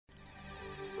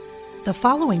The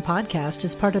following podcast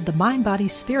is part of the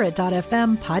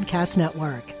MindBodySpirit.fm podcast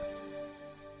network.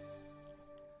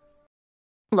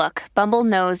 Look, Bumble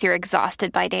knows you're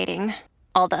exhausted by dating.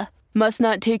 All the must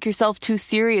not take yourself too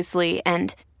seriously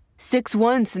and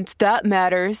 6'1" since that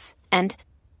matters. And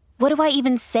what do I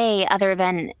even say other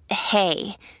than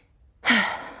hey?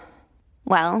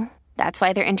 Well, that's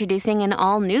why they're introducing an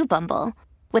all-new Bumble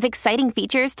with exciting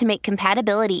features to make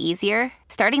compatibility easier,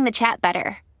 starting the chat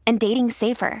better, and dating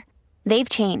safer. They've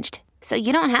changed, so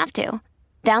you don't have to.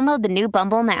 Download the new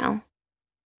Bumble now.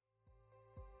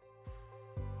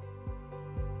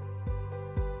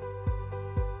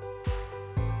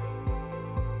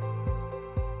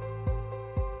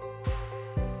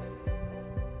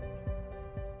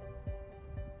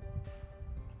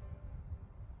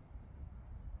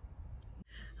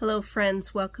 Hello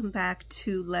friends, welcome back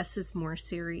to Less is More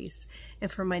series.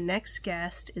 And for my next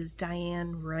guest is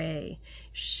Diane Ray.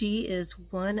 She is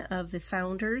one of the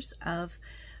founders of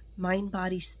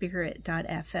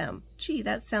MindBodySpirit.fm. Gee,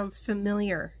 that sounds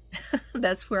familiar.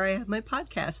 That's where I have my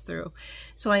podcast through.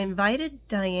 So I invited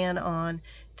Diane on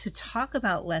to talk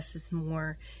about Less is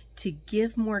More, to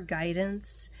give more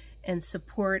guidance and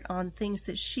support on things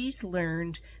that she's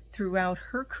learned throughout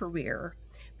her career,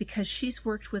 because she's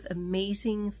worked with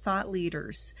amazing thought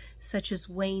leaders such as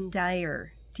Wayne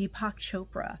Dyer, Deepak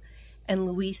Chopra, and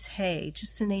Louise Hay,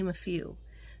 just to name a few.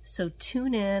 So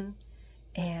tune in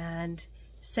and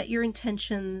set your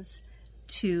intentions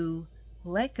to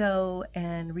let go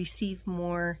and receive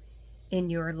more in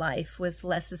your life with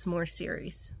Less is More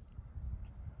series.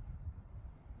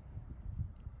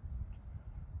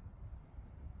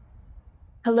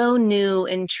 Hello, new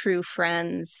and true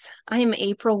friends. I am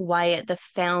April Wyatt, the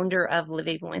founder of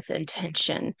Living with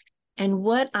Intention. And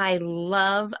what I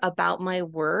love about my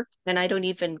work, and I don't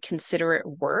even consider it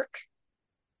work,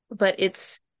 but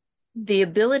it's the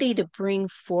ability to bring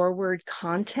forward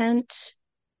content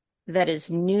that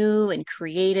is new and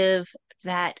creative,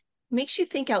 that makes you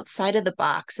think outside of the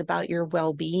box about your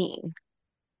well-being.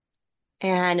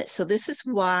 And so this is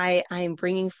why I'm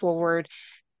bringing forward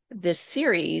this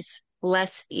series,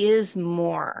 Less is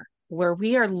More, where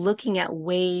we are looking at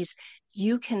ways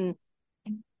you can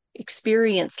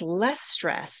experience less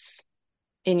stress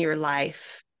in your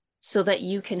life so that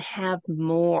you can have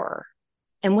more.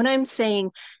 And when I'm saying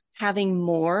having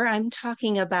more, I'm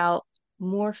talking about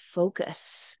more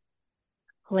focus,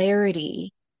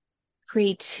 clarity,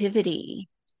 creativity,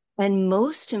 and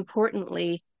most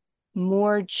importantly,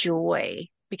 more joy.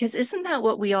 Because isn't that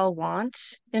what we all want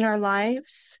in our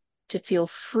lives? To feel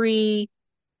free,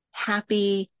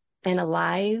 happy, and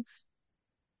alive?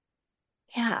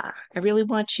 Yeah, I really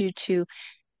want you to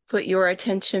put your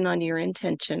attention on your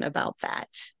intention about that.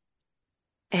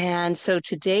 And so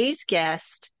today's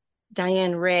guest,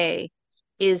 Diane Ray,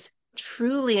 is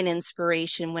truly an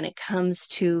inspiration when it comes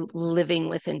to living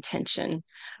with intention.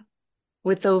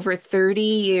 With over 30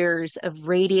 years of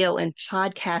radio and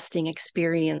podcasting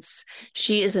experience,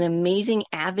 she is an amazing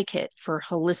advocate for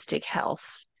holistic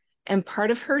health. And part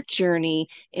of her journey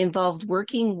involved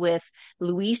working with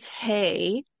Louise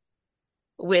Hay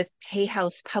with Hay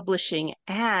House Publishing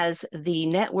as the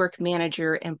network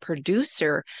manager and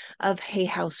producer of Hay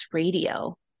House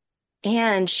Radio.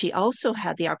 And she also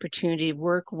had the opportunity to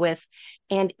work with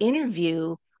and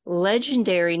interview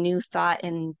legendary New Thought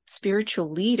and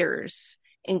spiritual leaders,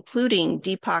 including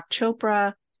Deepak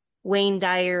Chopra, Wayne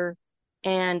Dyer,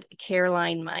 and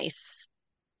Caroline Myss,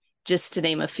 just to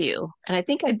name a few. And I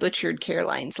think I butchered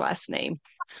Caroline's last name.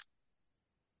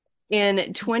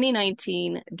 In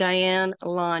 2019, Diane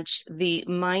launched the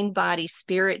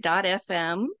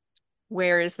MindBodySpirit.fm.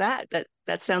 Where is that?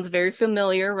 That sounds very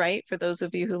familiar, right? For those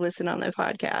of you who listen on the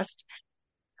podcast.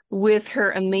 With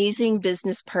her amazing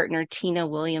business partner, Tina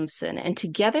Williamson. And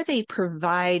together they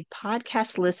provide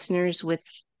podcast listeners with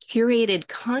curated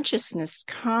consciousness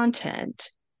content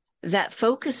that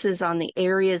focuses on the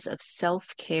areas of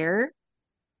self-care,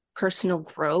 personal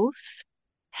growth,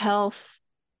 health,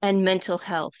 and mental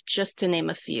health, just to name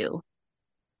a few.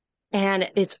 And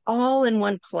it's all in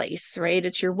one place, right?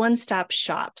 It's your one-stop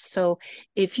shop. So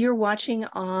if you're watching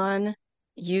on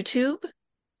YouTube,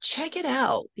 check it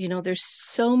out. You know, there's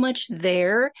so much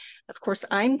there. Of course,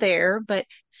 I'm there, but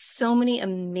so many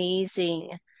amazing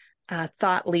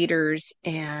thought leaders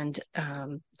and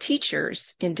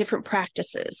teachers in different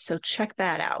practices. So check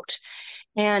that out.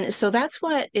 And so that's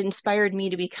what inspired me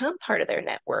to become part of their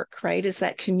network, right? Is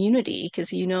that community,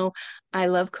 because, you know, I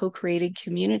love co-creating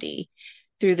community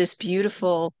through this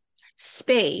beautiful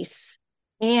space.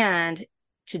 And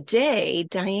today,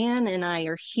 Diane and I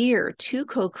are here to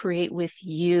co-create with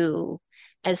you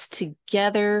as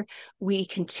together we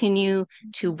continue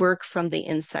to work from the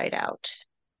inside out.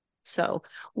 So,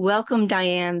 welcome,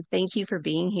 Diane. Thank you for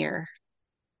being here.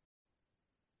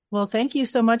 Well, thank you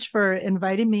so much for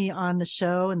inviting me on the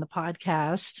show and the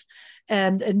podcast.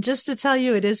 And just to tell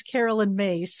you, it is Carolyn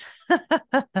Mace.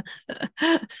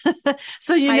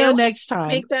 So I always next time.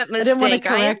 make that I didn't want to mistake.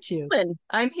 correct you.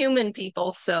 I'm human,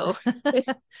 people. So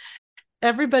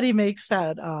Everybody makes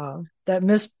that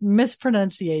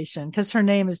mispronunciation because her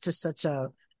name is just such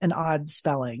an odd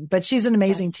spelling. But she's an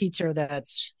amazing yes. teacher that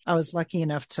I was lucky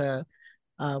enough to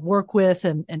work with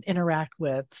and interact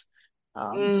with.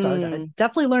 So I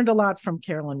definitely learned a lot from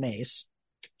Carolyn Mace.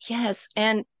 Yes.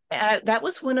 And that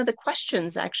was one of the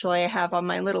questions actually I have on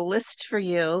my little list for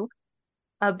you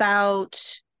about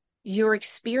your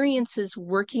experiences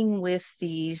working with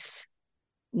these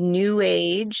new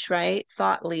age, right,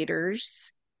 thought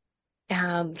leaders.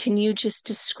 Can you just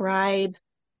describe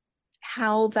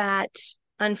how that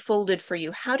unfolded for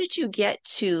you? How did you get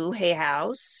to Hay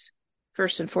House,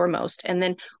 first and foremost? And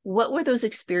then what were those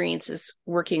experiences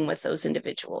working with those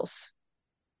individuals?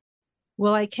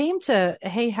 Well, I came to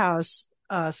Hay House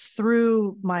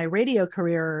through my radio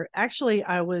career. Actually,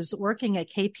 I was working at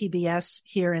KPBS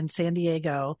here in San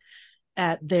Diego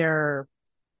at their,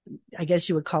 I guess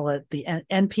you would call it the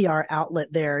NPR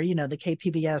outlet there, the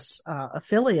KPBS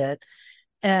affiliate.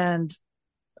 And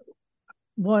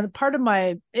one part of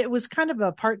it was kind of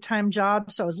a part-time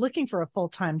job. So I was looking for a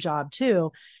full-time job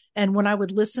too. And when I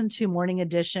would listen to Morning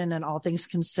Edition and All Things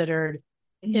Considered,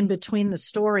 in between the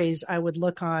stories, I would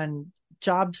look on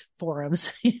job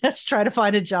forums to try to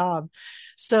find a job.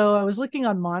 So I was looking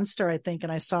on Monster, I think,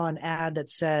 and I saw an ad that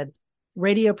said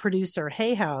radio producer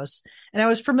Hay House. And I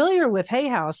was familiar with Hay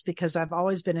House because I've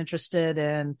always been interested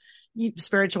in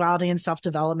spirituality and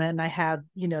self-development. And I had,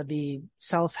 the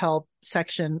self-help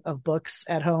section of books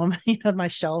at home, my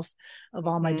shelf of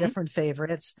all my different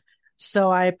favorites.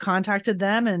 So I contacted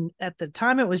them. And at the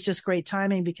time, it was just great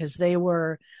timing because they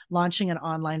were launching an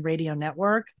online radio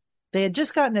network. They had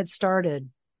just gotten it started.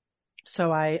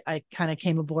 So I kind of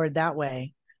came aboard that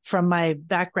way from my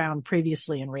background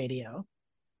previously in radio.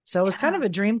 So it was kind of a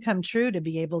dream come true to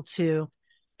be able to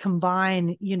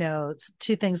combine,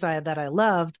 two things that I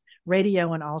loved,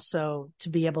 radio, and also to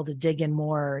be able to dig in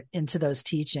more into those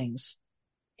teachings.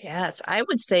 Yes, I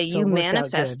would say So you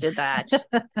manifested that.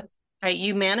 Right,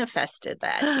 you manifested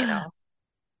that,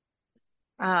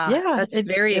 Yeah, that's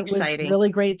very it was exciting. really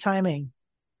great timing.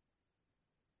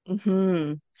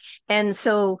 And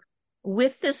so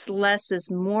with this less is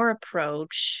more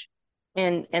approach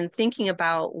and thinking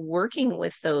about working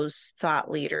with those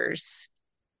thought leaders,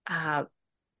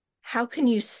 how can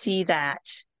you see that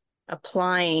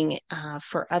applying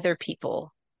for other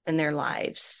people in their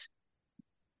lives?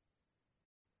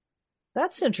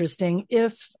 That's interesting.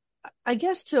 I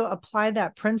guess to apply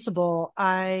that principle,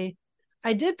 I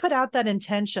did put out that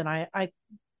intention. I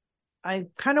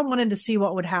kind of wanted to see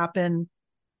what would happen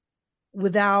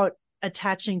without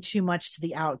attaching too much to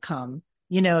the outcome,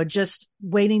 just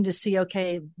waiting to see,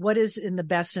 okay, what is in the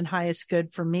best and highest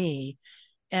good for me?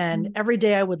 And every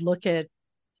day I would look at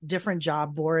different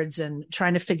job boards and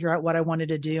trying to figure out what I wanted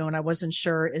to do. And I wasn't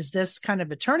sure, is this kind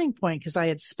of a turning point? Because I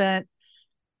had spent,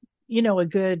 a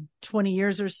good 20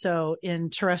 years or so in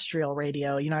terrestrial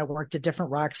radio. I worked at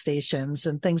different rock stations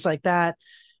and things like that.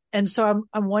 And so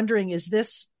I'm wondering, is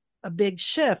this a big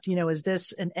shift? Is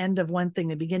this an end of one thing,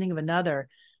 the beginning of another?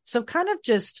 So kind of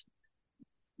just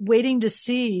waiting to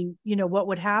see, what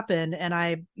would happen. And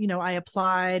I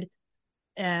applied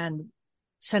and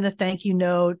sent a thank you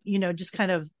note, just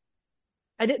kind of,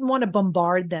 I didn't want to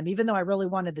bombard them, even though I really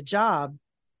wanted the job.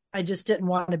 I just didn't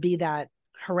want to be that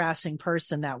harassing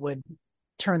person that would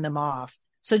turn them off.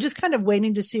 So just kind of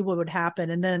waiting to see what would happen.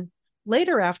 And then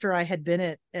later, after I had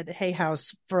been at Hay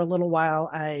House for a little while,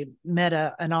 I met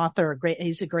an author,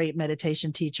 he's a great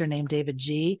meditation teacher named David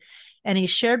G. And he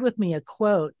shared with me a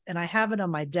quote, and I have it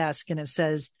on my desk, and it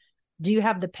says, "Do you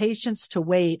have the patience to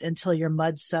wait until your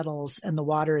mud settles and the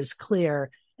water is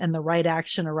clear and the right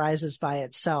action arises by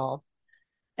itself?"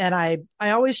 And I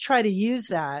always try to use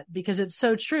that because it's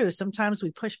so true. Sometimes we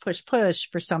push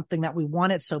for something that we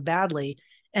want it so badly,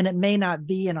 and it may not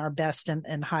be in our best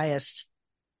and highest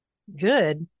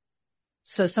good.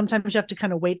 So sometimes you have to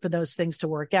kind of wait for those things to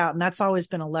work out. And that's always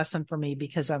been a lesson for me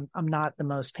because I'm not the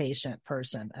most patient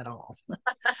person at all.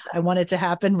 I want it to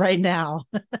happen right now.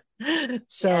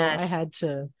 So yes. I had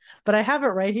to, but I have it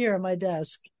right here on my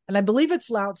desk. And I believe it's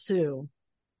Lao Tzu,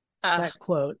 that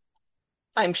quote.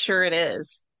 I'm sure it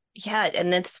is. Yeah.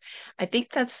 And I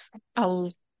think that's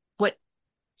what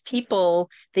people,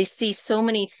 they see so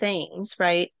many things,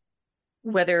 right?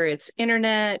 whether it's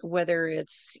internet, whether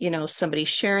it's, somebody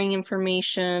sharing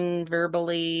information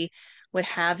verbally, what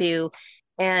have you.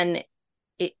 And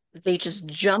they just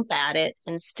jump at it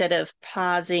instead of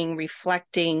pausing,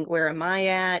 reflecting, where am I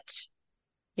at?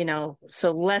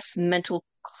 So less mental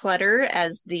clutter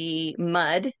as the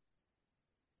mud,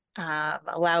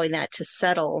 allowing that to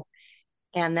settle.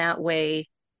 And that way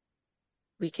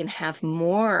we can have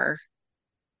more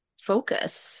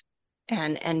focus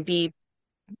and be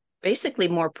basically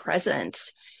more present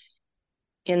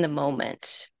in the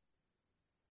moment.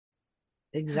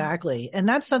 Exactly. And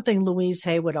that's something Louise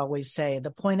Hay would always say.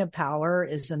 The point of power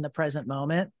is in the present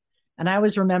moment. And I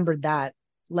always remembered that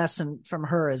lesson from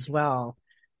her as well,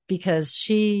 because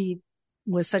she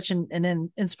was such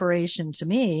an inspiration to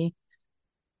me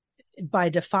by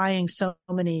defying so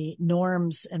many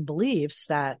norms and beliefs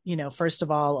that, first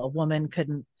of all, a woman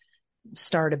couldn't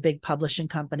start a big publishing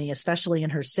company, especially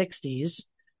in her 60s,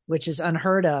 which is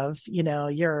unheard of.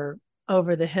 You're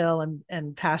over the hill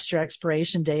and past your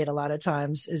expiration date a lot of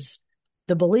times is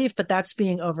the belief, but that's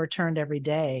being overturned every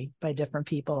day by different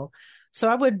people. So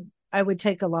I would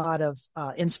take a lot of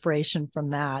inspiration from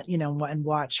that, and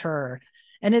watch her.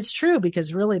 And it's true,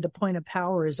 because really the point of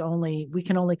power is we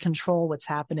can only control what's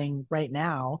happening right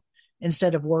now,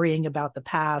 instead of worrying about the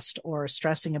past or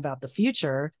stressing about the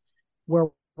future where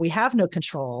we have no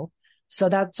control. So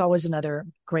that's always another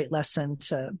great lesson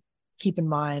to keep in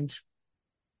mind.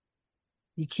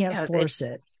 You can't force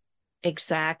it.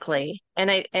 Exactly.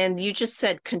 And you just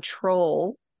said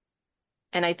control.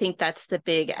 And I think that's the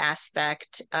big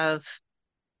aspect of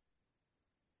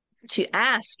to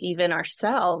ask even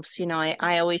ourselves.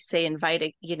 I always say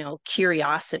invite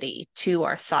curiosity to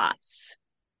our thoughts.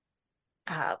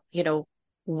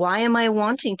 Why am I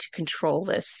wanting to control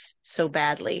this so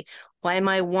badly? Why am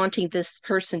I wanting this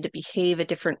person to behave a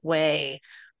different way,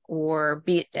 or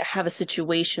have a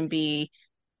situation be,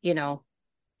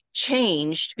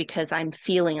 changed because I'm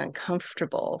feeling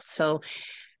uncomfortable? So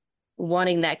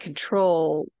wanting that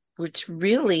control, which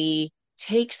really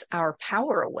takes our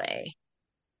power away.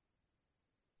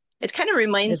 It kind of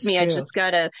reminds me, I just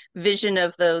got a vision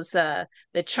of those the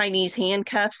Chinese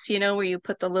handcuffs, where you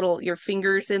put your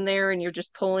fingers in there and you're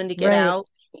just pulling to get out.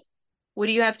 What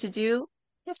do you have to do?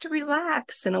 You have to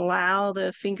relax and allow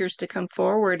the fingers to come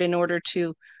forward in order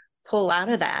to pull out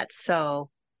of that. So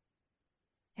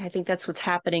I think that's what's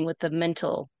happening with the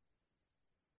mental.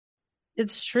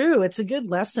 It's true. It's a good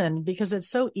lesson, because it's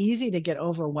so easy to get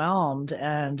overwhelmed.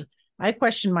 And I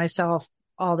question myself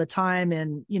all the time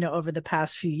over the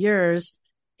past few years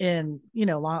in,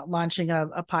 launching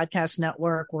a podcast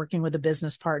network, working with a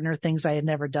business partner, things I had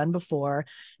never done before.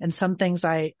 And some things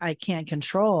I can't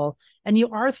control. And you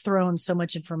are thrown so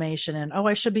much information and,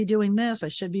 I should be doing this. I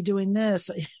should be doing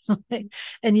this. And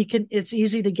it's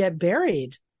easy to get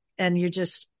buried, and you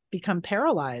just become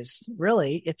paralyzed,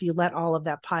 really, if you let all of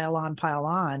that pile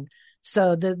on.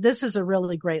 So this is a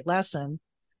really great lesson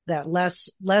that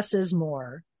less is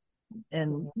more.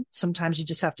 And sometimes you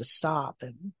just have to stop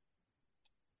and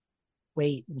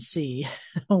wait and see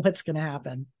what's going to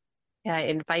happen. Yeah,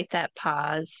 invite that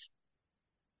pause.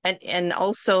 And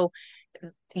also,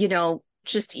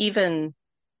 just even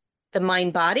the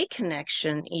mind-body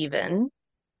connection, even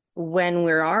when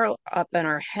we're all up in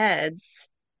our heads,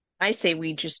 I say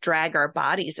we just drag our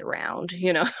bodies around,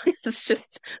 it's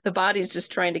just the body's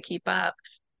just trying to keep up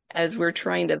as we're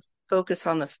trying to focus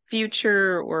on the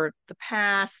future or the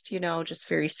past, just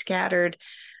very scattered.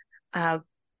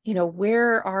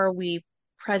 Where are we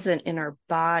present in our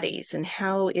bodies, and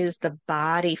how is the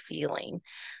body feeling?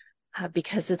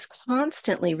 Because it's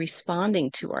constantly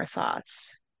responding to our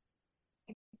thoughts.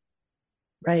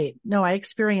 Right. No, I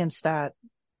experience that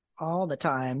all the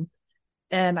time.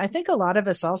 And I think a lot of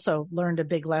us also learned a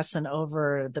big lesson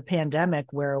over the pandemic,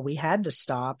 where we had to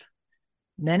stop.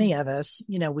 Many of us,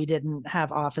 we didn't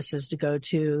have offices to go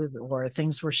to, or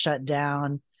things were shut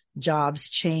down, jobs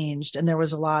changed, and there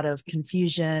was a lot of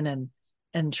confusion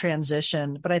and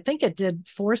transition. But I think it did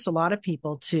force a lot of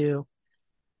people to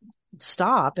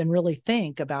stop and really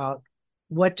think about,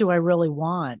 what do I really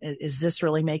want? Is this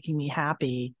really making me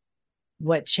happy?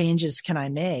 What changes can I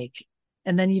make?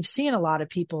 And then you've seen a lot of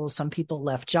people, some people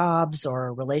left jobs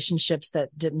or relationships that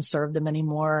didn't serve them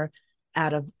anymore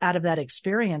out of that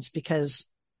experience, because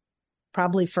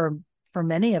probably for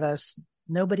many of us,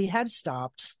 nobody had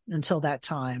stopped until that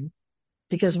time,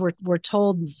 because we're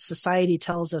told, society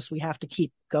tells us we have to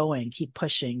keep going, keep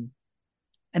pushing.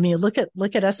 I mean, look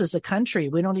at us as a country.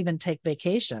 We don't even take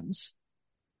vacations.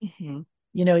 Mm-hmm.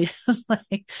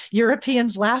 Like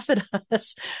Europeans laugh at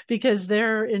us because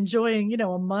they're enjoying,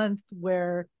 a month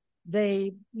where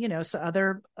they, so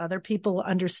other people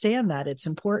understand that it's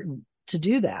important to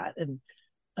do that. And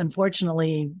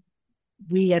unfortunately,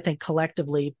 I think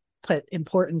collectively put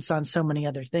importance on so many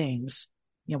other things.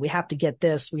 We have to get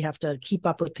this, we have to keep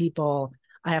up with people.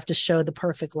 I have to show the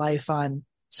perfect life on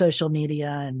social media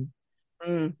and,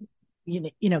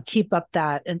 keep up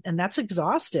that. And that's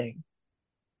exhausting.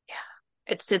 Yeah,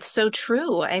 it's so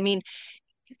true. I mean,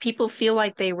 people feel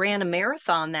like they ran a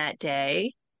marathon that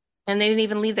day and they didn't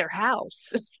even leave their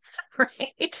house.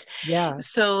 Right? Yeah.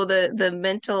 So the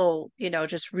mental,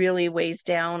 just really weighs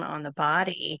down on the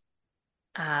body.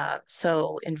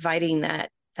 So inviting that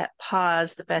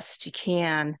pause the best you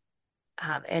can,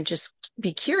 and just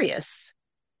be curious,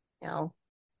 you know.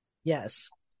 Yes,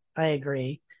 I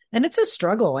agree. And it's a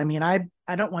struggle. I mean, I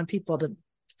don't want people to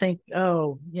think,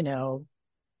 oh,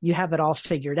 you have it all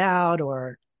figured out,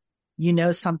 or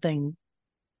something,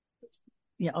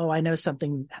 oh, I know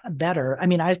something better. I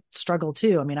mean, I struggle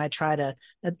too. I mean, I try to,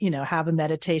 have a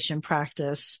meditation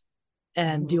practice.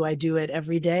 And do I do it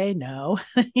every day? No.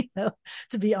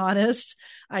 To be honest,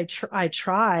 I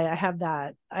try. I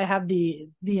have the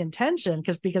intention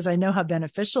because I know how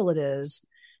beneficial it is.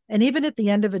 And even at the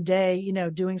end of a day,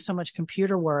 doing so much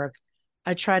computer work,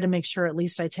 I try to make sure at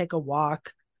least I take a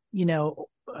walk,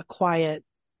 a quiet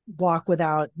walk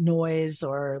without noise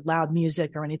or loud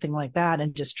music or anything like that,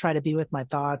 and just try to be with my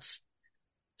thoughts.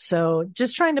 So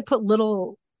just trying to put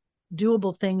little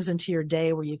doable things into your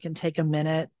day where you can take a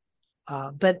minute.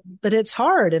 But it's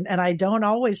hard, and I don't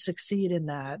always succeed in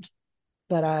that.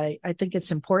 But I think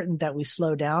it's important that we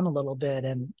slow down a little bit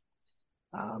and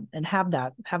have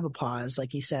a pause,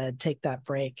 like you said, take that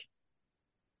break.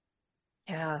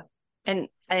 Yeah. And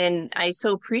I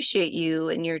so appreciate you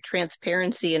and your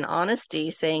transparency and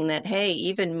honesty saying that, hey,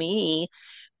 even me,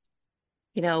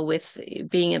 with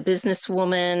being a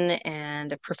businesswoman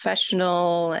and a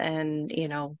professional and,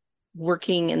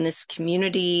 working in this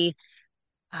community,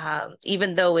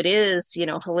 even though it is,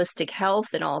 holistic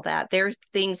health and all that, there are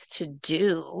things to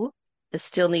do that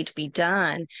still need to be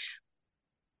done.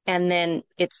 And then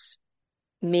it's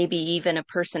maybe even a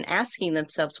person asking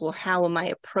themselves, well, how am I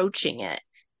approaching it?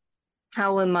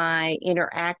 How am I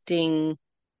interacting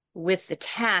with the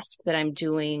task that I'm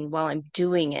doing while I'm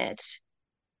doing it?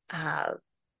 Uh,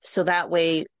 so that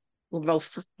way we're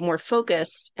more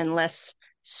focused and less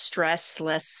stress,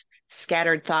 less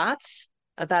scattered thoughts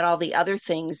about all the other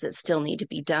things that still need to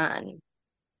be done.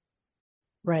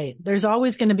 Right. There's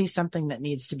always going to be something that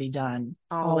needs to be done.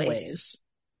 Always.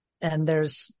 And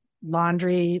there's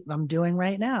laundry I'm doing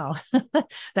right now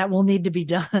that will need to be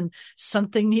done.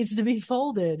 Something needs to be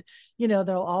folded.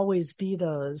 There'll always be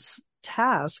those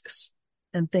tasks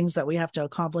and things that we have to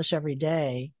accomplish every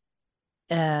day.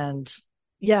 And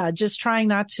yeah, just trying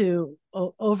not to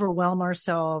overwhelm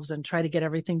ourselves and try to get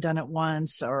everything done at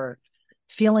once, or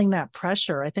feeling that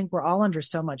pressure. I think we're all under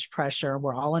so much pressure.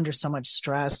 We're all under so much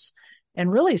stress.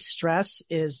 And really, stress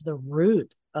is the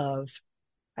root of,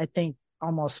 I think,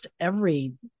 almost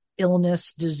every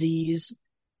illness, disease.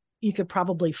 You could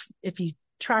probably, if you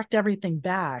tracked everything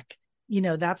back,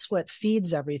 that's what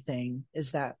feeds everything,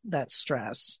 is that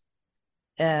stress.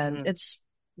 And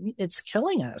it's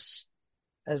killing us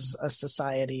as a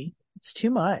society. It's too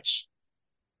much.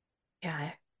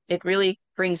 Yeah, it really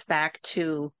brings back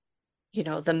to,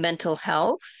 the mental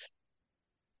health.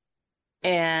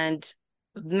 And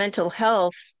mental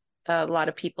health, a lot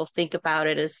of people think about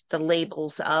it as the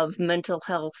labels of mental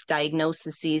health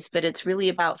diagnoses, but it's really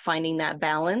about finding that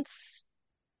balance.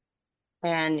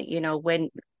 And,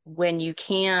 when you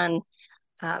can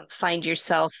find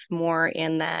yourself more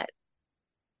in that,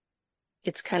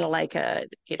 it's kind of like a,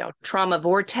 trauma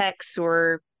vortex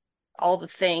or all the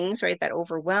things, right, that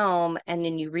overwhelm. And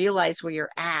then you realize where you're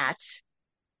at,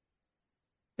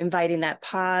 inviting that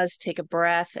pause, take a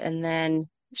breath, and then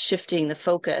shifting the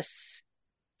focus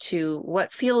to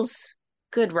what feels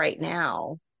good right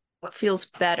now, what feels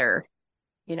better.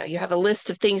 You have a list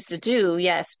of things to do,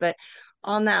 yes, but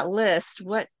on that list,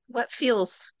 what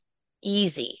feels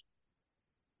easy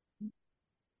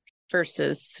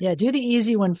versus do the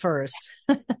easy one first.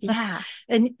 Yeah.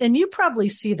 And you probably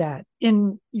see that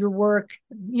in your work,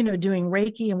 doing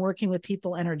Reiki and working with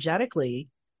people energetically,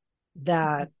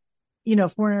 that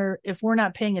if we're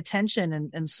not paying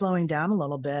attention and slowing down a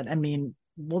little bit, I mean,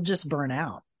 we'll just burn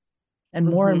out. And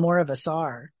more of us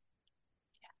are,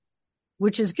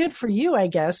 which is good for you, I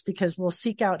guess, because we'll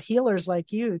seek out healers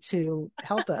like you to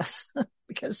help us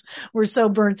because we're so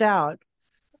burnt out.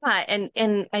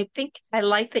 And I think I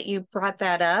like that you brought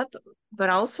that up, but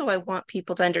also I want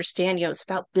people to understand, it's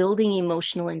about building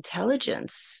emotional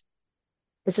intelligence.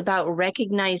 It's about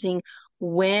recognizing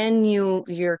when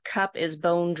your cup is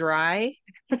bone dry,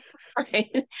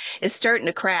 right? It's starting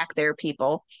to crack there,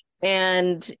 people.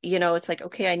 And, it's like,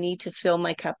 okay, I need to fill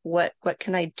my cup. What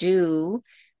can I do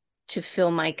to fill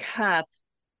my cup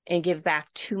and give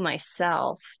back to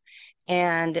myself?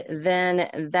 And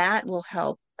then that will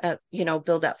help,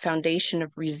 build that foundation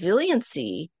of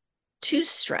resiliency to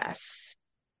stress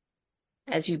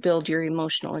as you build your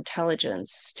emotional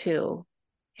intelligence too.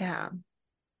 Yeah.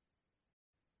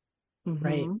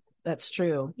 Right. Hmm. That's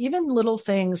true. Even little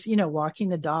things, walking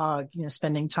the dog,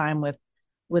 spending time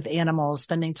with animals,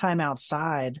 spending time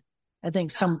outside. I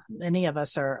think so many of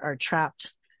us are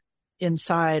trapped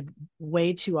inside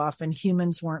way too often.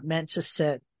 Humans weren't meant to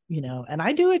sit, and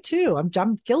I do it too.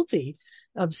 I'm guilty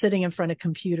of sitting in front of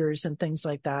computers and things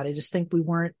like that. I just think we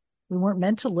weren't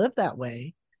meant to live that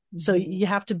way. So Hmm. you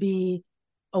have to be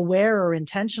aware or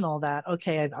intentional that,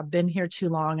 okay, I've been here too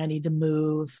long. I need to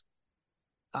move.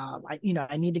 I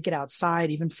need to get outside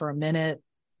even for a minute,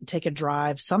 take a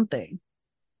drive, something,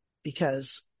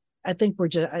 because I think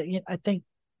I think,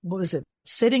 what was it?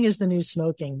 Sitting is the new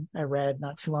smoking. I read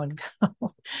not too long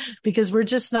ago, because we're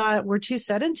too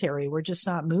sedentary. We're just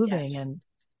not moving Yes. and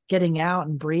getting out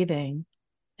and breathing.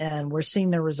 And we're seeing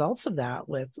the results of that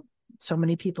with so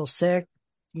many people sick,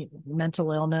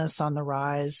 mental illness on the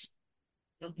rise.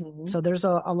 Hmm. So there's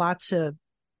a lot to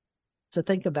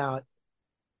think about.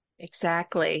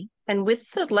 Exactly. And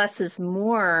with the less is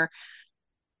more,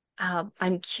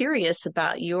 I'm curious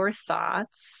about your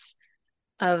thoughts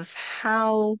of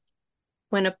how,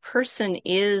 when a person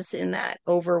is in that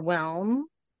overwhelm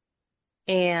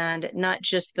and not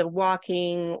just the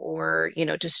walking or,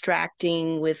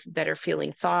 distracting with better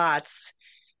feeling thoughts,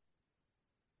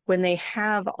 when they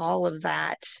have all of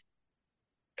that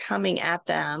coming at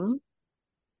them,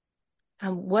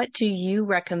 what do you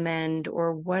recommend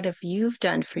or what have you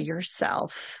done for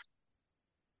yourself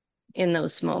in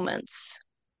those moments?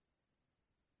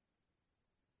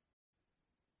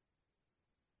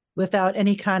 Without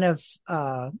any kind of,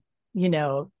 you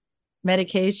know,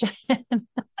 medication.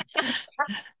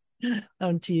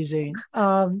 I'm teasing.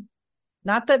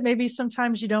 Not that maybe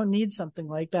sometimes you don't need something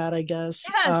like that, I guess.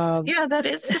 Yes, yeah, that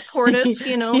is supportive.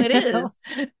 It is.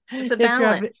 It's a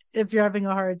balance. If you're having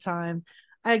a hard time,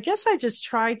 I guess I just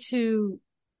try to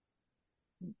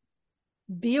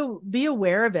be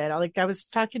aware of it. Like, I was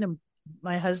talking to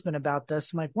my husband about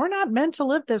this. I'm like, we're not meant to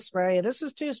live this way. This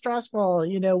is too stressful.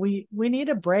 We need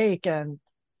a break. And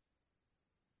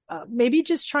maybe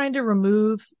just trying to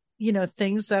remove,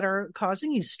 things that are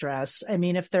causing you stress. I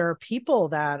mean, if there are people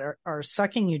that are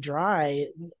sucking you dry,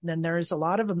 then there's a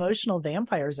lot of emotional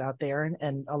vampires out there,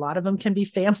 and a lot of them can be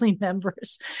family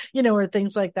members, or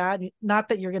things like that. Not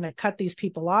that you're going to cut these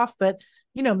people off, but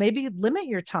maybe limit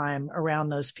your time around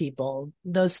those people,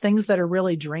 those things that are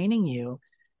really draining you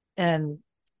and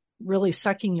really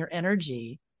sucking your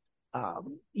energy.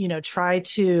 Try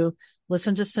to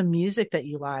listen to some music that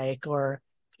you like, or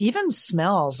even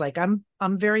smells. Like, I'm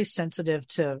very sensitive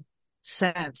to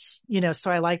scents,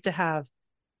 so I like to have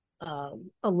a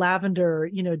lavender,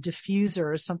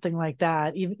 diffuser or something like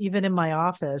that, even in my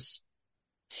office,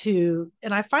 and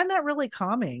I find that really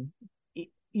calming.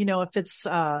 If it's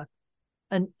a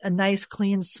nice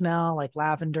clean smell like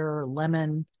lavender or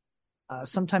lemon,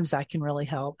 sometimes that can really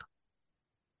help.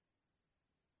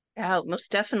 Yeah,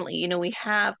 most definitely.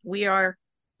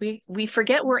 We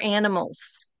forget we're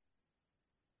animals.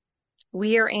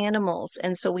 We are animals.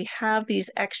 And so we have these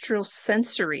extra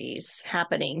sensories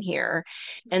happening here.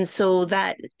 And so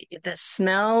that the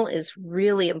smell is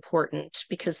really important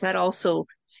because that also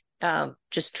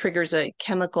just triggers a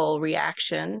chemical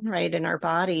reaction, right, in our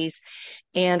bodies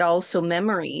and also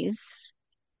memories.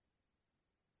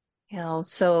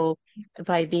 So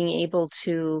by being able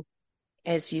to,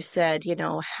 as you said,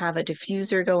 have a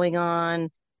diffuser going on,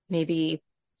 maybe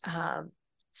uh,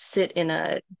 sit in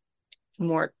a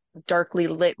more darkly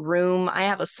lit room. I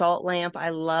have a salt lamp.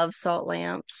 I love salt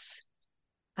lamps.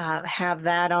 Have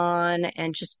that on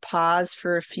and just pause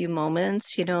for a few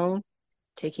moments,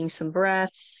 taking some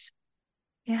breaths.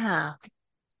 Yeah,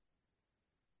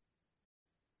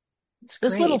 it's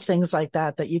Just little great. things like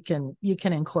that you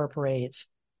can incorporate.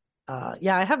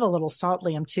 Yeah, I have a little salt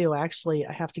lamp too. Actually,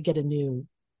 I have to get a new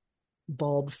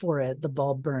bulb for it. The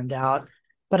bulb burned out,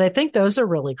 but I think those are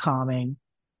really calming.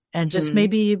 And just Hmm.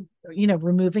 maybe,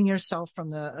 removing yourself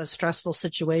from a stressful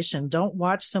situation. Don't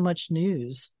watch so much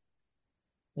news,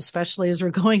 especially as we're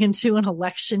going into an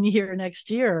election year next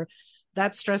year.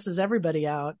 That stresses everybody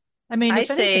out. I mean, I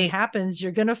if anything say, happens,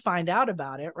 you're going to find out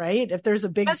about it, right? If there's a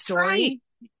big that's right.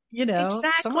 story,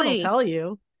 someone will Exactly. tell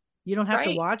you. You don't have to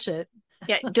Right. watch it.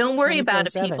 Yeah, don't worry about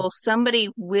it, 24/7. people. Somebody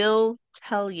will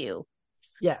tell you,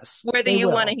 Yes, whether they you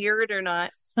want to will. hear it or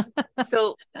not.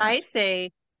 So I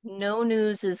say no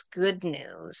news is good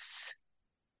news.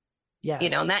 And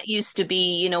Yes, that used to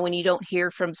be, when you don't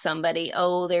hear from somebody,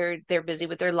 oh, they're busy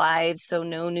with their lives, so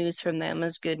no news from them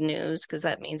is good news because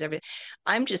that means everything.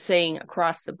 I'm just saying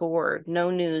across the board,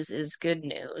 no news is good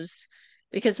news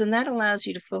because then that allows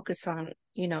you to focus on,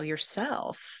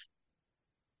 yourself.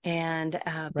 And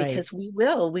right. because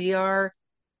we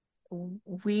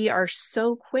are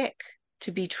so quick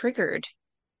to be triggered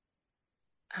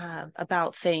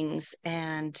about things.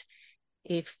 And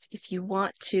if you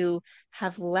want to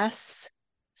have less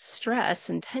stress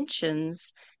and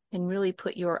tensions and really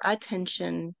put your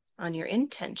attention on your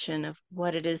intention of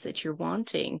what it is that you're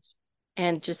wanting,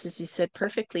 and just as you said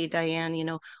perfectly,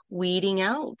 Diane, weeding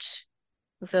out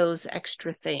those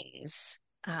extra things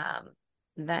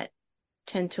that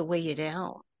tend to weigh you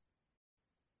down.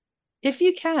 If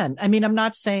you can. I mean, I'm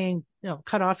not saying,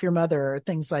 cut off your mother or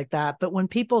things like that, but when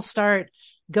people start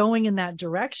going in that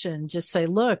direction, just say,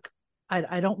 look,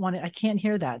 I don't want to, I can't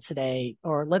hear that today,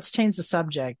 or let's change the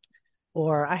subject,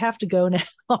 or I have to go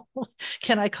now.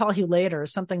 Can I call you later? Or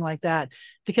something like that.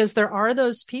 Because there are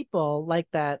those people like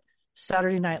that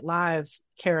Saturday Night Live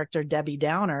character, Debbie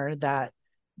Downer, that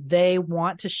they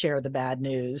want to share the bad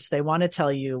news. They want to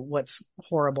tell you what's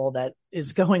horrible that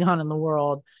is going on in the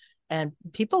world, and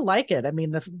people like it. I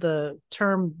mean, the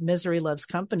term "misery loves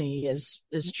company" is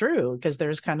true because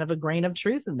there's kind of a grain of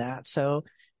truth in that. So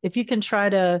if you can try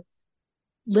to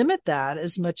limit that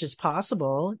as much as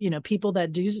possible, people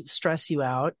that do stress you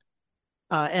out,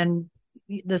 and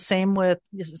the same with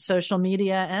social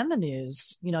media and the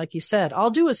news. Like you said,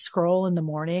 I'll do a scroll in the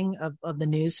morning of the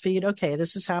news feed. Okay,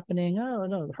 this is happening. Oh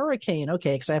no, hurricane.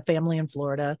 Okay, because I have family in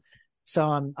Florida, so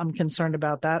I'm concerned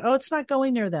about that. Oh, it's not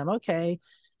going near them. Okay,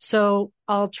 so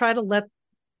I'll try to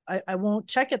I won't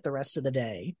check it the rest of the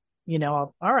day.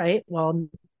 All right, well,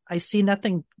 I see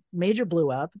nothing major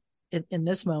blew up in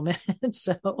this moment,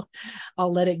 so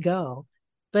I'll let it go.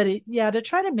 But yeah, to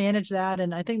try to manage that,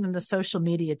 and I think in the social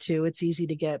media too, it's easy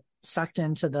to get sucked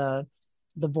into the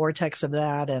vortex of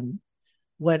that and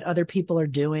what other people are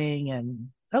doing, and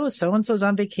oh, so and so's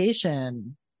on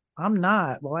vacation, I'm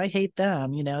not. Well, I hate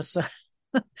them, so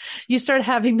you start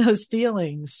having those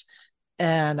feelings,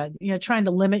 and trying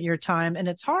to limit your time. And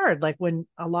it's hard, like when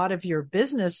a lot of your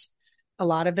business, a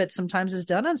lot of it sometimes is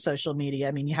done on social media.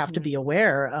 I mean, you have to be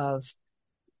aware of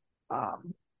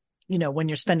um when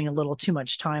you're spending a little too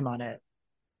much time on it,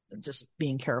 just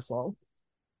being careful.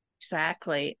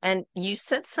 Exactly. And you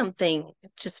said something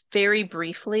just very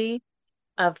briefly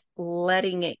of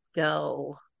letting it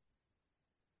go.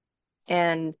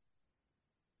 And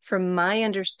from my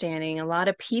understanding, a lot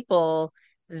of people,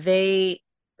 they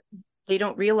they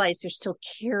don't realize they're still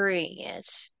carrying it.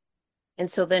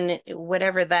 And so then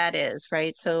whatever that is,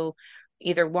 right? So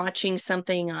either watching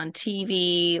something on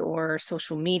TV or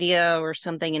social media or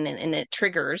something, and it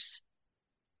triggers,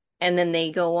 and then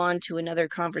they go on to another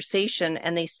conversation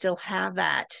and they still have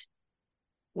that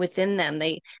within them.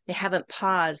 They haven't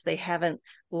paused, they haven't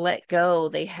let go,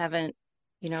 they haven't,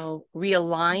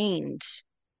 realigned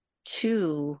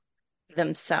to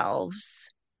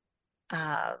themselves,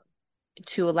 uh,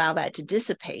 to allow that to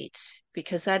dissipate,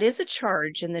 because that is a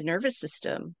charge in the nervous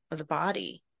system of the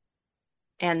body.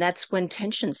 And that's when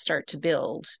tensions start to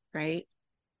build, right?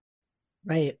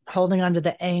 Right, holding on to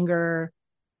the anger,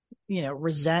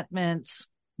 resentment,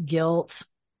 guilt,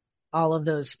 all of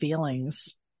those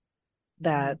feelings Mhm.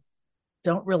 that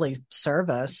don't really serve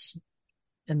us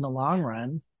in the long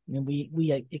run. I mean,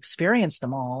 we experience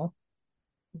them all,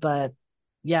 but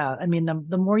yeah, I mean,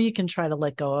 the more you can try to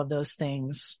let go of those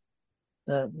things,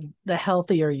 the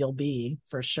healthier you'll be,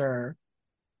 for sure.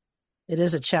 It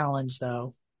is a challenge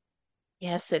though.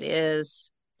 Yes, it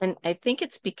is. And I think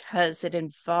it's because it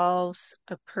involves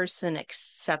a person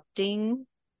accepting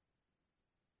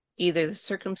either the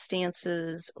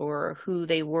circumstances or who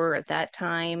they were at that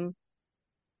time.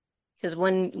 Because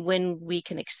when we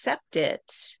can accept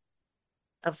it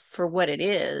for what it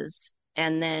is,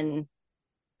 and then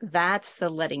that's the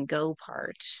letting go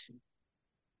part.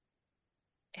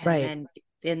 And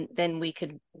Right. then we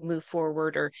could move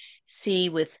forward or see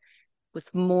with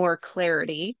more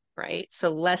clarity, right? So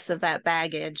less of that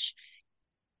baggage,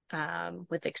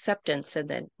 with acceptance, and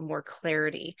then more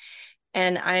clarity.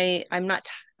 And I'm not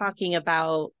talking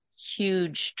about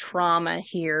huge trauma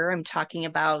here. I'm talking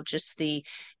about just the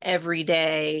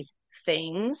everyday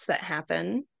things that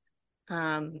happen,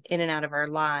 in and out of our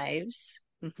lives.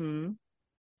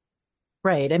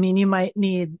 Right. I mean, you might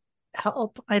need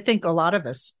help. I think a lot of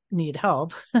us need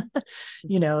help.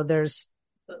 There's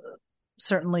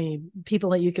certainly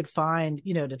people that you could find,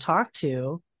 to talk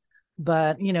to.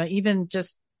 But, even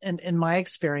just in my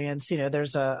experience,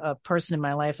 there's a person in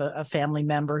my life, a family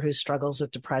member who struggles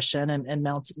with depression and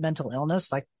mental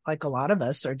illness, like a lot of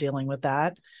us are dealing with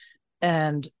that.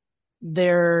 And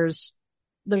there's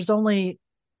only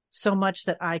so much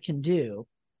that I can do.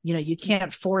 You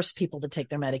can't force people to take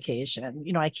their medication.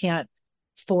 I can't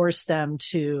force them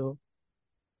to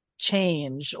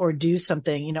change or do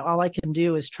something. All I can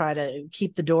do is try to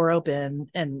keep the door open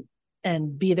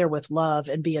and be there with love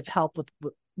and be of help with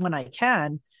when I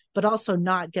can, but also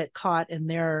not get caught in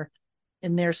their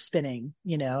spinning,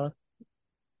 and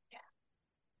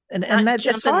Not that's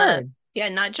jump in the, hard. yeah,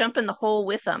 not jump in the hole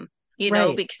with them, Right.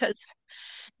 And because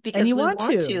you want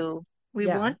to.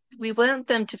 Yeah. we want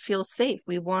them to feel safe.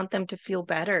 We want them to feel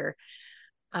better.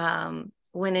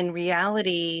 When in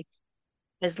reality,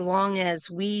 as long as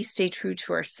we stay true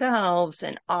to ourselves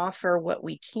and offer what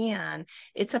we can,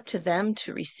 it's up to them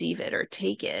to receive it or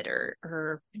take it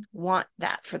or want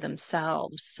that for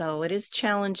themselves. So it is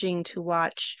challenging to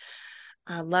watch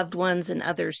loved ones and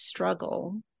others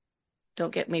struggle.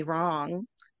 Don't get me wrong.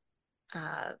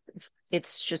 Uh,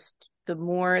 it's just the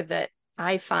more that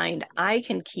I find I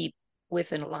can keep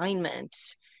with an alignment,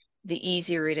 the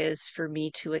easier it is for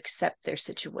me to accept their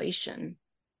situation.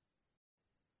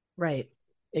 Right.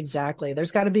 Exactly.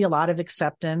 There's got to be a lot of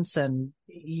acceptance, and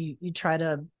you try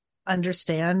to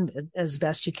understand as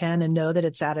best you can and know that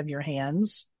it's out of your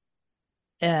hands.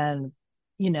 And,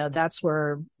 that's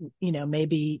where,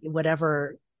 maybe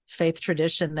whatever faith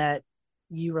tradition that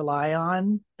you rely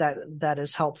on that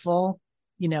is helpful,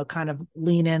 kind of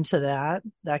lean into that.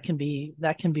 That can be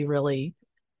really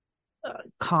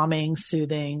calming,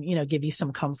 soothing, give you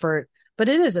some comfort. But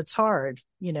it's hard.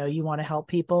 You want to help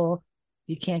people.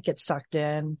 You can't get sucked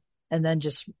in, and then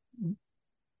just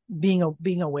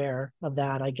being aware of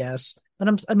that, I guess.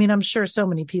 But I'm sure so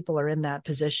many people are in that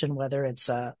position, whether it's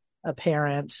a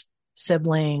parent,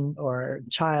 sibling, or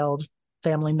child,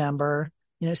 family member.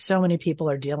 So many people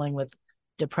are dealing with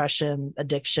depression,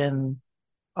 addiction,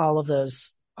 all of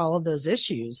those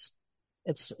issues.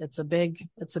 It's a big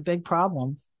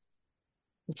problem.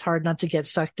 It's hard not to get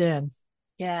sucked in.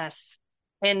 Yes.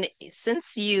 And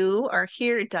since you are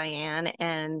here, Diane,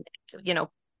 and you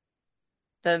know,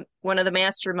 the one of the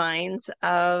masterminds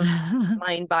of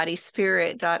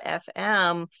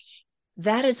mindbodyspirit.fm,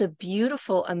 that is a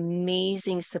beautiful,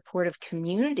 amazing supportive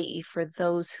community for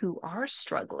those who are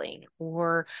struggling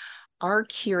or are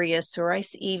curious, or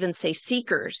even say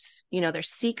seekers. They're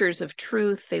seekers of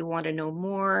truth. They want to know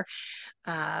more.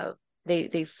 Uh,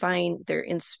 they find they're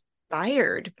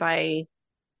inspired by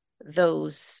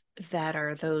those that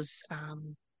are those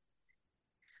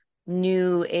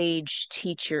new age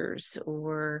teachers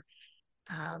or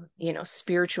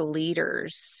spiritual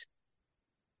leaders.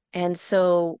 And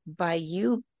so by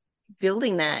you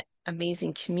building that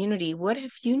amazing community, what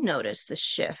have you noticed the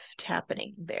shift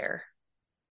happening there?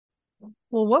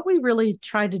 Well, what we really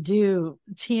tried to do,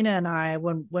 Tina and I,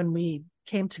 when we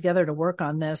came together to work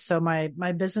on this, so my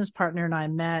business partner and I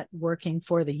met working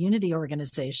for the Unity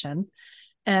organization.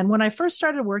 And when I first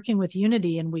started working with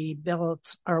Unity, and we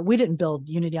didn't build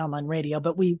Unity Online Radio,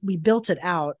 but we built it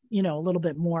out, a little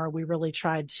bit more. We really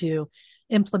tried to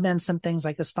implement some things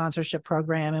like the sponsorship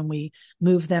program, and we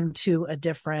moved them to a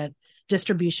different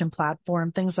distribution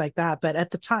platform, things like that. But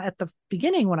at the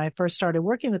beginning, when I first started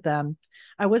working with them,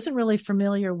 I wasn't really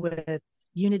familiar with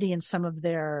Unity and some of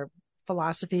their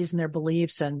philosophies and their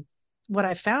beliefs. And what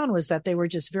I found was that they were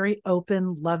just very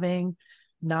open, loving,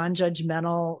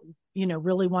 non-judgmental,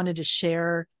 really wanted to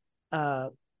share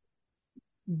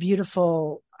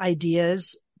beautiful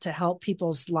ideas to help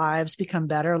people's lives become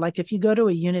better. Like if you go to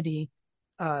a Unity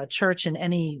church in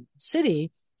any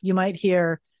city, you might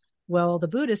hear, well, the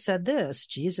Buddha said this,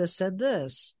 Jesus said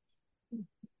this,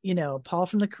 Paul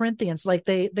from the Corinthians. Like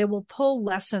they will pull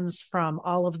lessons from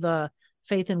all of the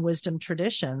faith and wisdom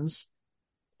traditions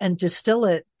and distill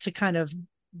it to kind of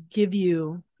give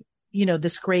you,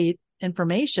 this great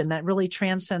information that really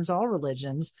transcends all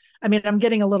religions. I mean, I'm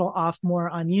getting a little off more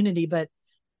on Unity, but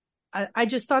I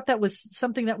just thought that was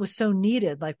something that was so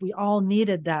needed. Like we all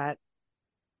needed that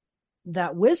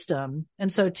wisdom.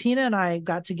 And so Tina and I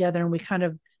got together and we kind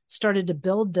of started to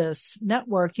build this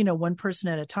network, one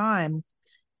person at a time.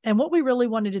 And what we really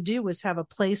wanted to do was have a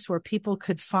place where people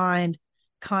could find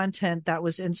content that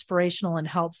was inspirational and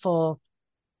helpful,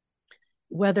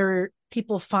 whether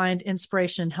people find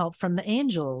inspiration and help from the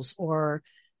angels or,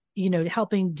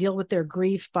 helping deal with their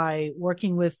grief by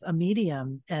working with a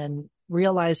medium and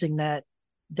realizing that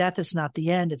death is not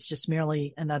the end. It's just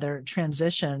merely another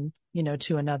transition,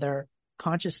 to another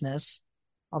consciousness.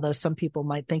 Although some people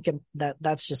might think that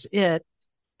that's just it.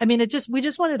 I mean, we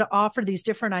just wanted to offer these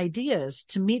different ideas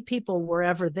to meet people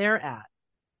wherever they're at.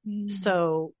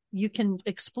 So you can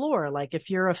explore, like if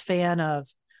you're a fan of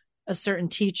a certain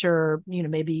teacher,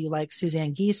 maybe you like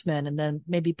Suzanne Giesemann, and then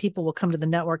maybe people will come to the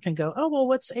network and go, oh, well,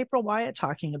 what's April Wyatt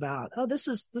talking about? Oh, this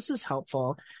is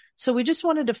helpful. So we just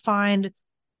wanted to find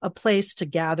a place to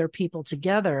gather people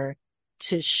together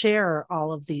to share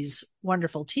all of these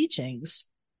wonderful teachings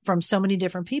from so many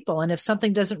different people. And if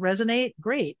something doesn't resonate,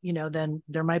 great, then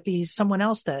there might be someone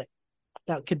else that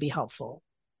could be helpful.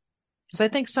 Because I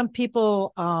think some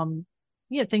people,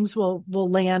 things will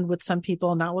land with some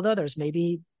people, not with others.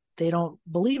 Maybe they don't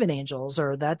believe in angels,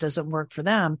 or that doesn't work for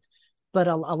them. But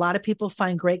a lot of people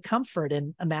find great comfort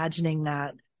in imagining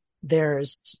that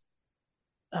there's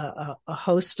a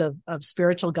host of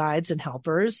spiritual guides and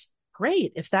helpers.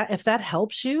 Great. If that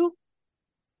helps you,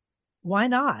 why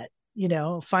not?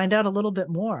 Find out a little bit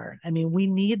more. I mean, we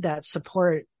need that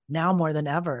support now more than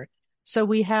ever. So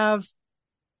we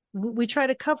try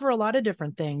to cover a lot of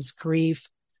different things: grief,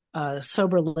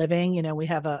 sober living. We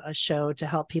have a show to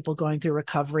help people going through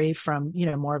recovery from,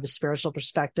 more of a spiritual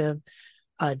perspective,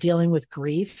 dealing with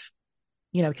grief,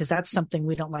 because that's something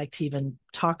we don't like to even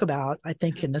talk about, I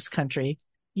think, in this country.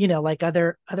 Like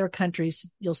other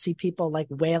countries, you'll see people like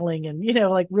wailing and,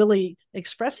 like really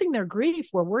expressing their grief,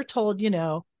 where we're told,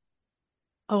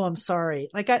 oh, I'm sorry.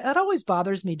 Like it always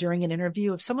bothers me during an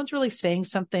interview if someone's really saying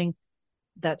something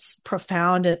that's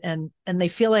profound and they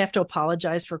feel they have to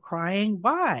apologize for crying.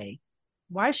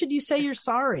 Why should you say you're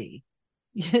sorry?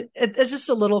 It's just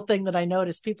a little thing that I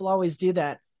notice. People always do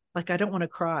that. Like, I don't want to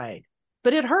cry,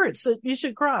 but it hurts. So you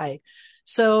should cry.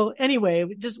 So anyway,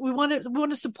 we want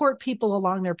to support people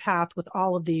along their path with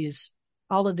all of these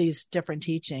different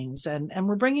teachings, and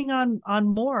we're bringing on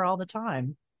more all the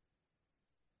time.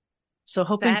 So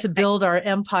hoping to build our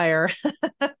empire.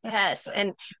 Yes.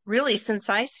 And really, since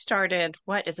I started,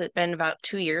 what has it been, about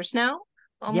 2 years now,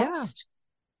 almost?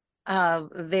 Yeah.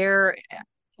 There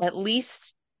at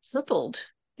least tripled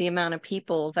the amount of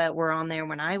people that were on there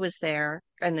when I was there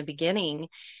in the beginning.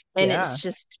 And it's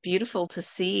just beautiful to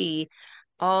see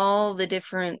all the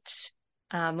different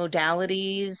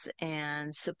modalities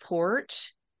and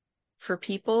support for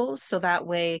people. So that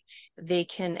way they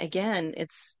can, again,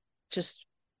 it's just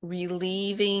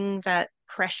relieving that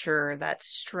pressure, that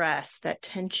stress, that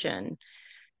tension,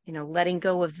 letting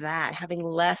go of that, having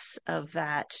less of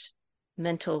that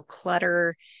mental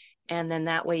clutter. And then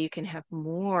that way you can have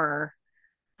more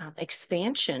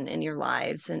expansion in your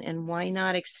lives. And why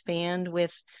not expand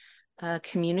with a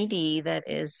community that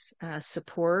is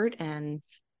support and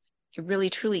really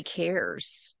truly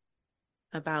cares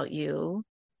about you?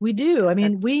 We do. I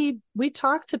mean, we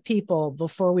talk to people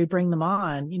before we bring them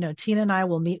on. Tina and I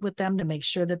will meet with them to make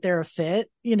sure that they're a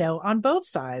fit, on both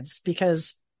sides,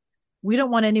 because we don't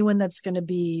want anyone that's going to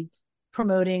be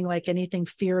promoting like anything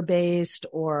fear-based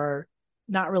or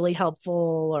not really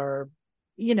helpful or,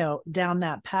 down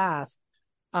that path.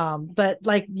 But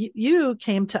like you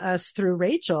came to us through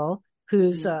Rachel,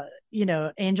 who's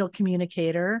angel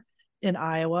communicator in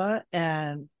Iowa,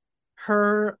 and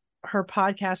her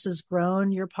podcast has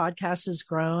grown, your podcast has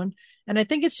grown. And I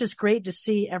think it's just great to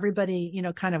see everybody,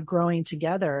 kind of growing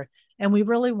together. And we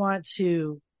really want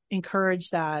to encourage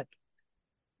that,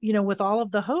 with all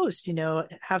of the hosts,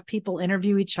 have people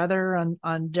interview each other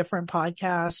on different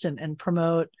podcasts and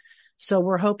promote. So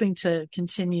we're hoping to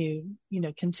continue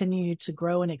to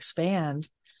grow and expand.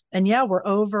 And yeah,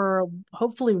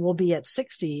 hopefully we'll be at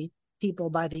 60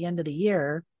 people by the end of the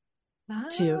year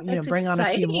to, bring on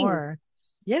a few more.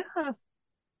 Yeah,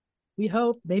 we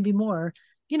hope, maybe more.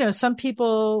 Some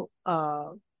people,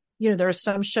 there are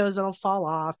some shows that'll fall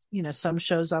off, some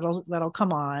shows that'll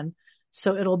come on.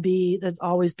 So it'll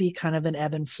always be kind of an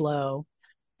ebb and flow.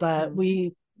 But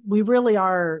we really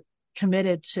are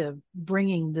committed to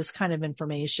bringing this kind of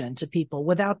information to people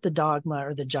without the dogma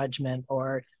or the judgment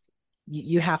or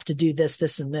you have to do this,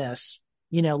 this, and this.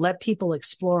 Let people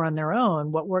explore on their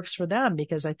own what works for them,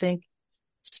 because I think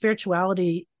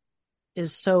spirituality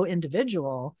is so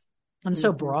individual and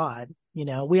so broad.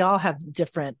 We all have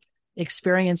different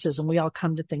experiences and we all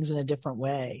come to things in a different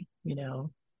way,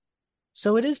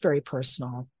 so it is very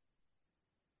personal.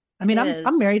 I mean,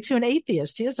 I'm married to an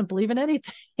atheist. He doesn't believe in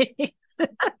anything.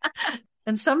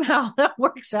 And somehow that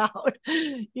works out.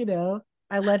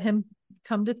 I let him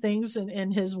come to things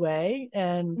in his way,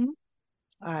 and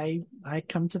I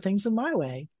come to things in my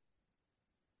way.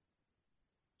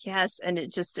 Yes. And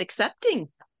it's just accepting,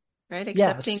 right?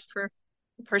 Accepting for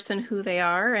the person who they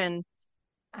are. And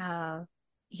Uh,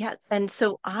 yeah. And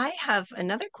so I have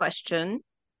another question.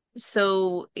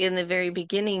 So in the very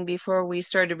beginning, before we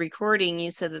started recording,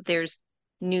 you said that there's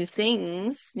new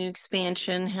things, new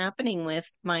expansion happening with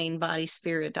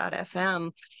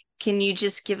mindbodyspirit.fm. Can you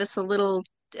just give us a little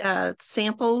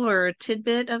sample or a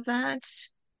tidbit of that,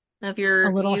 of A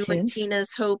your little you and hint.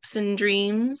 Tina's hopes and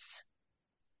dreams?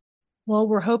 Well,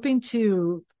 we're hoping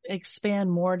to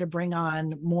expand more to bring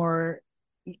on more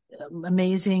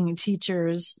amazing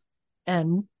teachers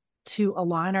and to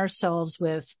align ourselves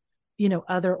with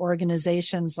other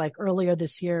organizations. Like earlier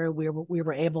this year we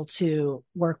were able to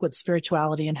work with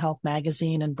Spirituality and Health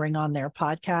magazine and bring on their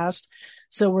podcast.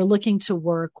 So we're looking to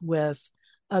work with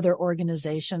other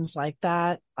organizations like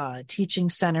that, teaching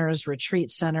centers,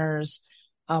 retreat centers.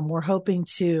 We're hoping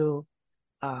to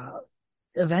uh,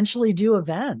 eventually do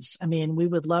events. I mean, we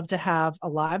would love to have a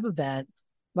live event,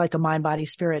 like a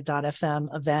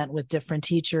mindbodyspirit.fm event with different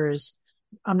teachers.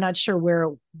 I'm not sure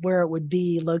where it would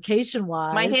be location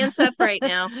My wise. hand's up right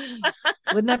now.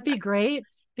 Wouldn't that be great?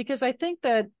 Because I think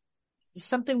that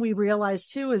something we realize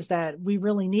too is that we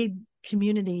really need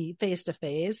community face to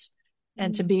face,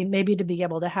 and to be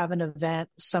able to have an event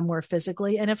somewhere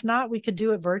physically. And if not, we could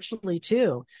do it virtually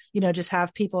too. Just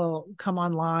have people come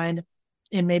online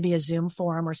in maybe a Zoom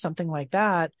forum or something like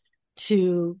that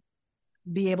to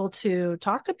be able to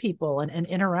talk to people and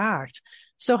interact.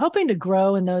 So hoping to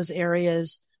grow in those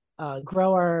areas,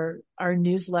 grow our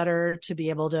newsletter to be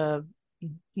able to,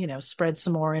 spread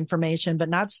some more information, but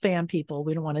not spam people.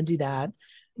 We don't want to do that.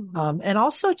 And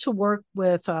also to work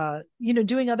with,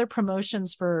 doing other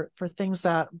promotions for things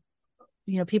that,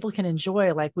 people can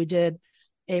enjoy. Like we did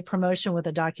a promotion with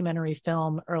a documentary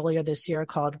film earlier this year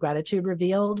called Gratitude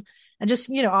Revealed, and just,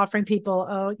 offering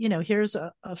people, here's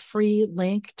a free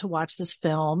link to watch this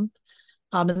film.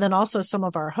 And then also some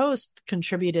of our hosts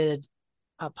contributed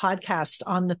a podcast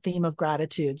on the theme of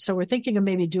gratitude. So we're thinking of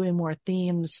maybe doing more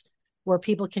themes where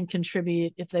people can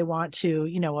contribute if they want to,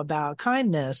 about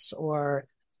kindness or,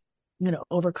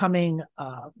 overcoming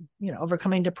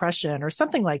depression or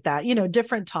something like that,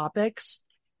 different topics,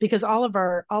 because all of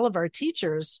our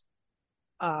teachers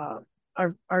are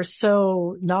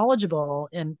so knowledgeable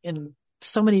in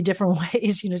so many different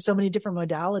ways, so many different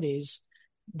modalities,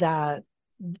 that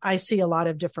I see a lot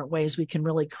of different ways we can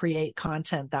really create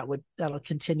content that'll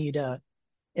continue to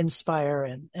inspire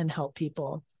and help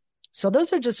people. So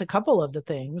those are just a couple of the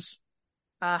things.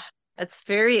 Ah, that's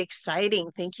very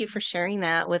exciting. Thank you for sharing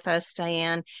that with us,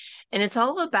 Diane. And it's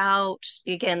all about,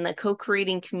 again, the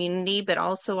co-creating community, but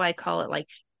also I call it like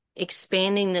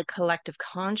expanding the collective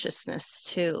consciousness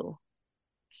too.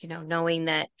 Knowing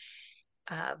that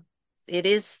uh, it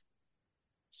is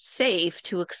safe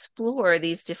to explore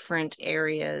these different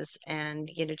areas and,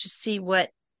 just see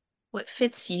what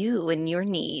fits you and your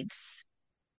needs.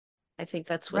 I think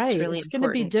that's what's Right. really It's going to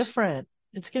be important. different.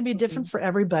 It's going to be different Mhm. for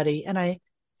everybody. And I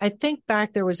think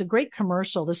back, there was a great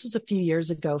commercial. This was a few years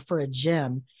ago for a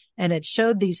gym, and it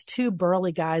showed these two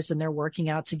burly guys and they're working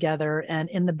out together. And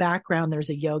in the background, there's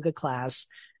a yoga class.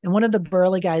 And one of the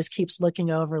burly guys keeps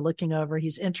looking over.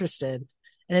 He's interested.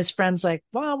 And his friend's like,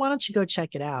 well, why don't you go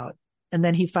check it out? And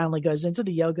then he finally goes into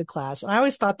the yoga class. And I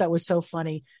always thought that was so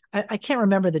funny. I can't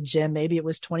remember the gym. Maybe it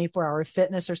was 24-hour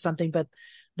fitness or something, but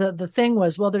the thing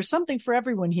was, well, there's something for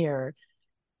everyone here.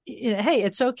 Hey,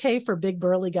 it's okay for big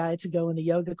burly guy to go in the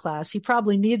yoga class. He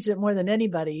probably needs it more than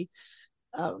anybody.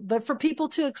 But for people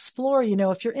to explore,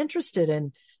 if you're interested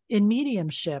in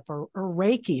mediumship or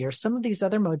Reiki or some of these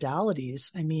other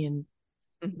modalities, I mean,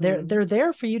 Mhm. they're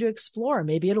there for you to explore.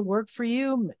 Maybe it'll work for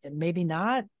you, maybe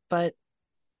not, but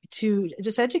to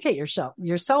just educate yourself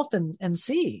and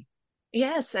see.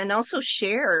 Yes, and also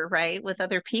share, right, with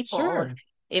other people. Sure.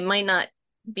 It might not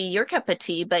be your cup of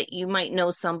tea, but you might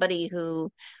know somebody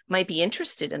who might be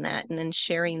interested in that, and then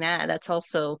sharing that. That's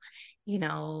also,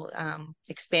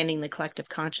 expanding the collective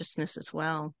consciousness as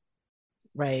well.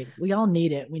 Right. We all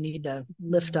need it. We need to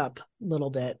lift Mhm. up a little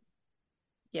bit.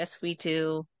 Yes, we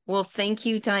do. Well, thank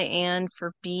you, Diane,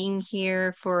 for being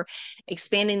here, for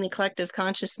expanding the collective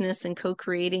consciousness and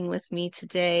co-creating with me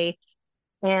today.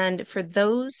 And for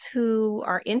those who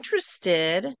are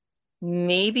interested,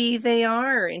 maybe they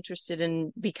are interested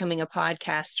in becoming a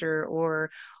podcaster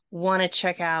or want to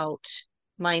check out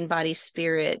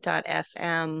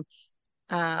mindbodyspirit.fm.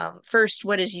 First,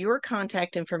 what is your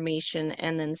contact information?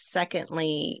 And then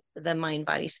secondly, the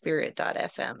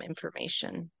mindbodyspirit.fm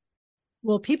information.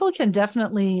 Well, people can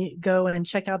definitely go and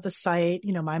check out the site,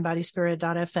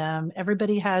 mindbodyspirit.fm.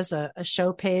 Everybody has a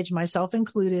show page, myself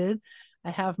included. I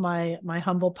have my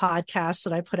humble podcast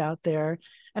that I put out there,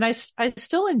 and I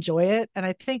still enjoy it. And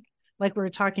I think, like we were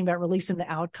talking about releasing the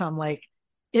outcome, like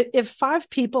if 5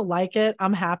 people like it,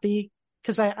 I'm happy,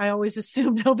 because I always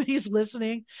assume nobody's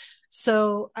listening.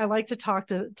 So I like to talk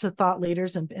to thought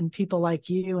leaders and people like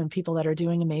you and people that are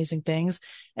doing amazing things.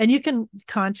 And you can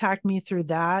contact me through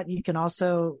that. You can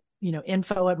also,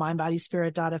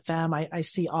 info@mindbodyspirit.fm. I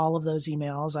see all of those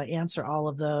emails. I answer all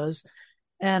of those.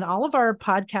 And all of our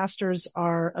podcasters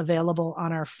are available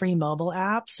on our free mobile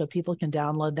app, so people can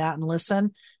download that and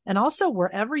listen. And also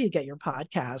wherever you get your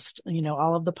podcast,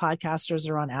 all of the podcasters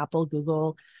are on Apple,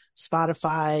 Google,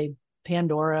 Spotify,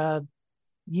 Pandora,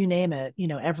 you name it.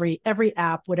 Every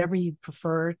app, whatever you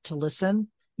prefer to listen,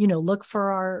 look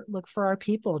for our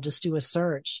people. Just do a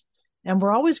search, and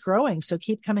we're always growing. So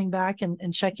keep coming back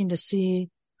and checking to see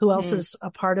who else is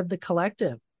a part of the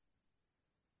collective.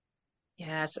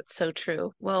 Yes, it's so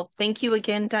true. Well, thank you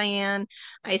again, Diane.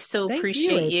 I so Thank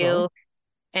appreciate you, April. you,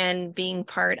 and being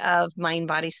part of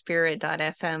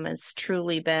mindbodyspirit.fm has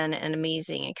truly been an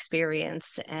amazing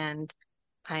experience. And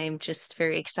I'm just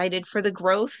very excited for the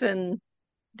growth and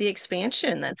the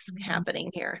expansion that's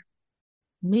happening here.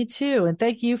 Me too. And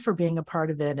thank you for being a part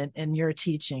of it and your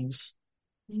teachings.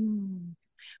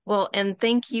 Well, and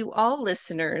thank you all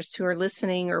listeners who are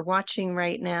listening or watching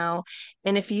right now.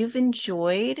 And if you've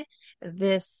enjoyed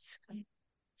this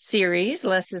series,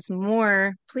 Less is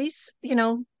More, please,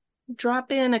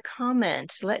 drop in a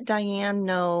comment. Let Diane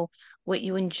know what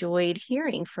you enjoyed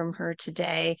hearing from her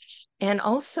today. And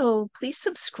also, please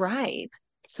subscribe,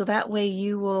 so that way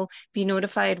you will be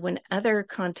notified when other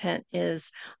content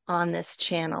is on this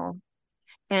channel.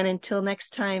 And until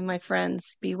next time, my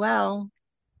friends, be well.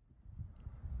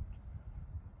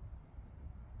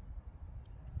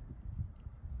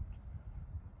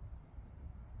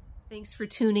 Thanks for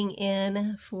tuning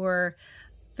in for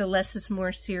the Less is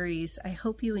More series. I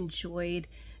hope you enjoyed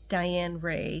Diane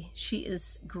Ray. She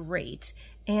is great.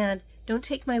 And don't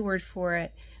take my word for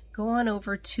it. Go on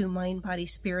over to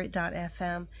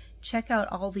mindbodyspirit.fm. Check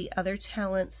out all the other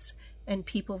talents and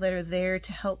people that are there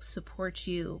to help support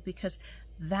you, because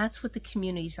that's what the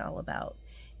community is all about,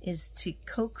 is to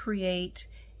co-create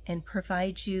and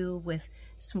provide you with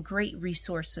some great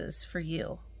resources for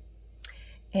you.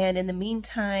 And in the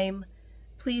meantime,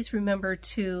 please remember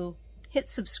to hit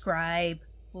subscribe,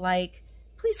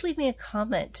 please leave me a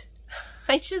comment.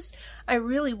 I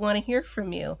really want to hear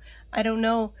from you. I don't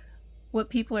know what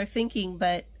people are thinking,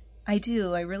 but I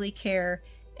do. I really care.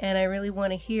 And I really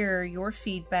want to hear your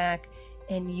feedback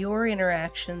and your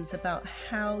interactions about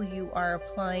how you are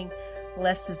applying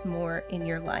less is more in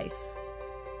your life.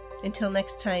 Until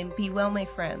next time, be well, my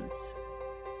friends.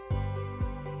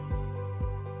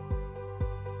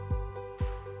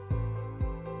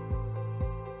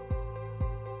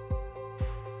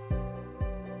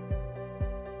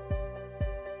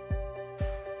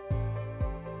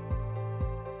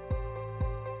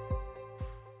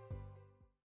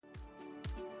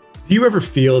 Do you ever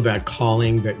feel that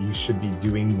calling that you should be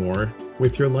doing more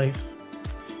with your life?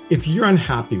 If you're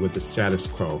unhappy with the status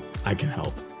quo, I can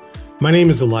help. My name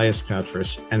is Elias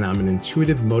Patras, and I'm an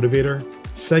intuitive motivator,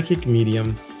 psychic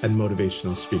medium, and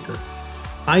motivational speaker.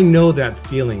 I know that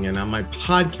feeling, and on my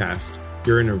podcast,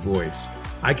 Your Inner Voice,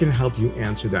 I can help you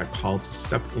answer that call to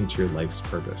step into your life's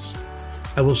purpose.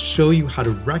 I will show you how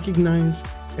to recognize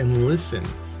and listen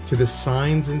to the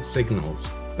signs and signals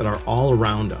that are all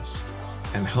around us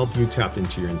and help you tap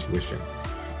into your intuition.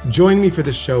 Join me for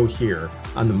the show here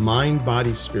on the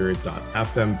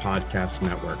mindbodyspirit.fm podcast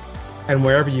network and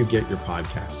wherever you get your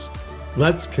podcasts.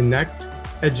 Let's connect,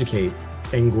 educate,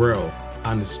 and grow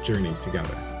on this journey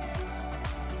together.